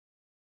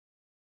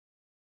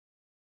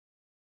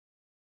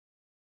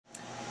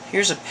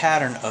Here's a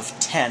pattern of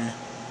 10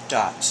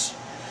 dots.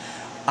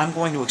 I'm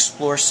going to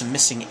explore some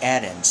missing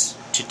add-ins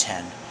to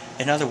 10.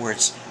 In other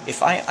words,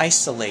 if I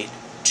isolate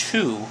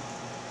 2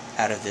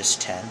 out of this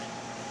 10,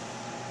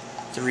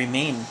 the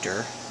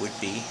remainder would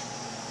be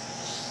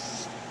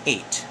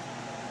 8.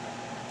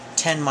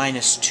 10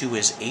 minus 2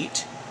 is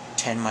 8.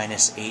 10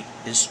 minus 8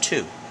 is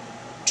 2.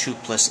 2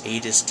 plus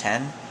 8 is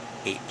 10.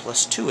 8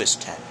 plus 2 is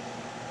 10.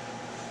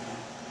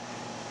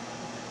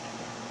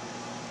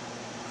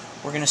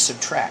 We're going to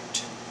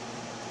subtract.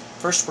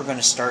 First, we're going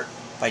to start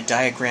by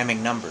diagramming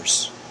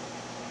numbers.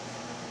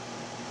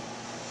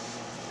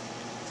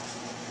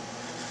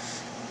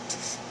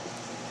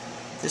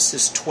 This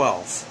is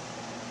 12.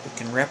 We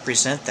can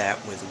represent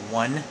that with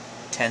 1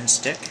 10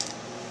 stick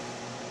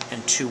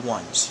and 2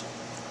 1s.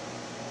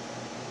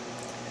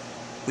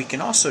 We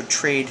can also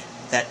trade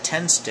that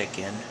 10 stick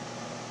in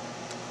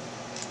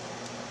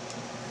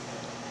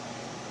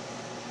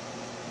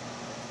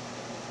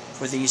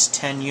for these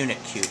 10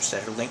 unit cubes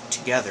that are linked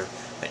together,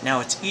 but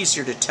now it's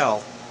easier to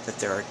tell that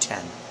there are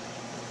 10.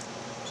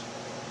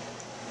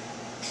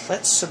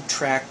 Let's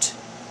subtract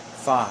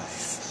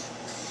 5.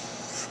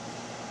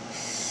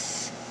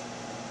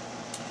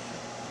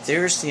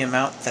 There's the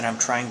amount that I'm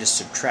trying to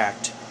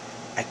subtract.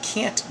 I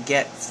can't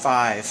get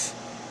 5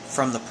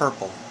 from the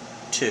purple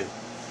 2.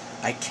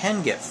 I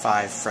can get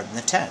 5 from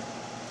the 10.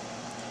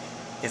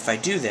 If I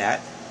do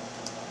that,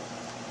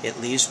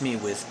 it leaves me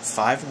with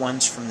 5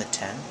 1s from the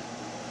 10,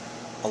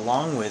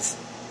 along with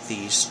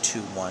these 2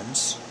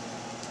 1s.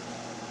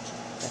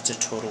 That's a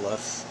total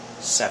of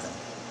 7.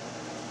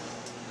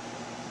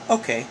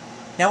 Okay,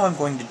 now I'm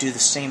going to do the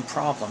same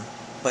problem,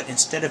 but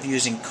instead of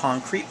using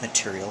concrete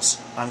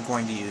materials, I'm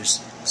going to use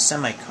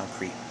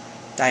semi-concrete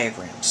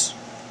diagrams.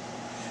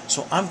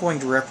 So I'm going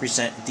to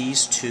represent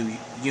these 2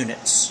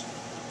 units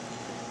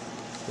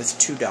with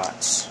 2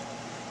 dots,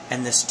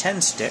 and this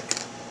 10 stick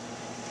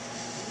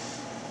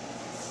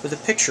with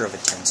a picture of a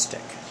 10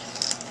 stick.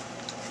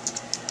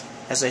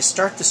 As I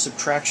start the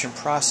subtraction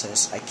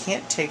process, I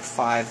can't take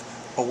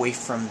 5 away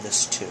from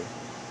this 2.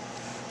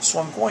 So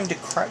I'm going to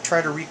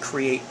try to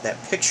recreate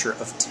that picture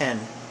of 10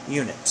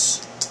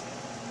 units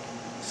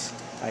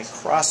by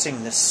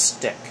crossing this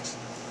stick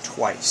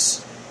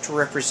twice to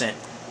represent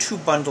 2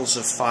 bundles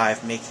of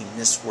 5, making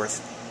this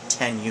worth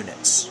 10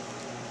 units.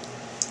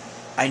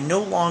 I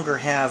no longer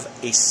have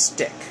a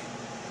stick.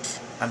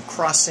 I'm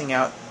crossing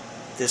out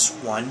this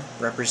 1,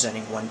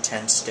 representing 1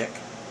 10 stick,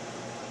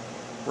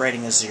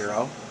 writing a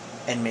 0,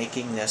 and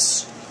making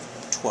this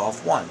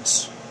 12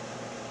 1s.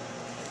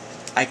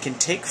 I can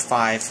take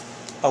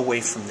 5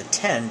 away from the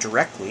 10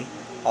 directly.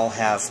 I'll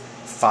have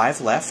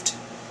 5 left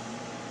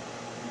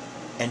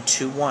and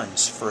 2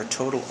 1s for a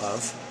total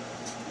of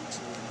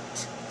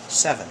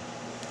 7.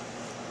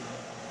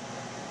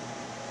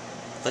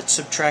 Let's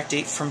subtract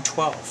 8 from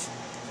 12.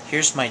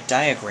 Here's my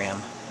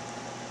diagram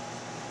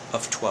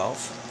of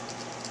 12.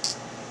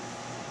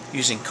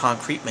 Using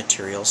concrete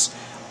materials,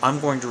 I'm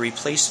going to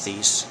replace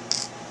these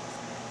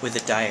with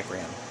a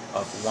diagram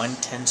of 1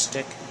 10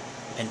 stick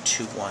and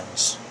 2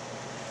 1s.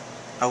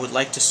 I would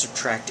like to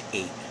subtract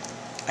 8.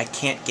 I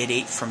can't get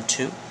 8 from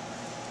 2.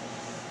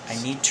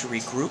 I need to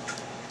regroup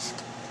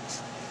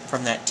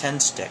from that 10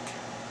 stick.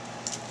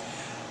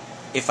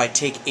 If I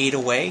take 8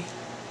 away,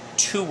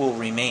 2 will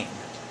remain.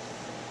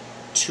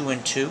 2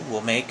 and 2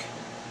 will make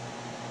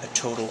a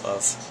total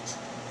of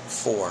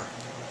 4.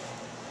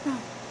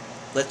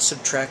 Let's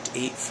subtract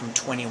 8 from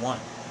 21.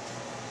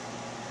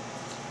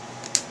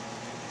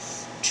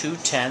 2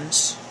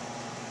 10s,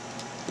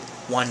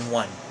 1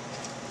 1.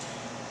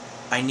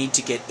 I need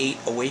to get 8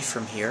 away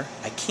from here.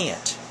 I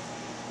can't.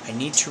 I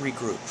need to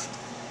regroup.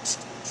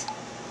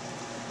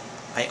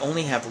 I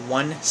only have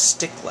 1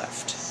 stick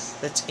left.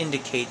 Let's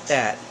indicate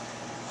that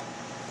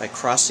by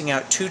crossing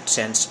out 2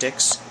 10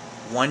 sticks,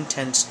 1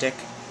 10 stick,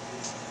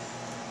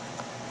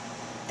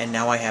 and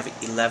now I have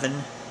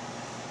 11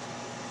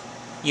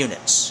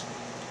 units.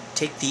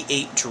 Take the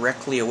 8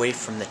 directly away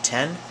from the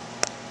 10.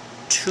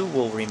 2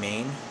 will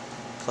remain,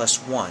 plus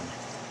 1.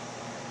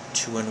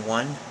 2 and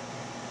 1,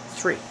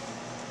 3.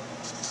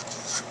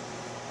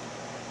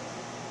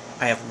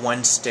 I have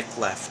 1 stick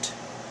left.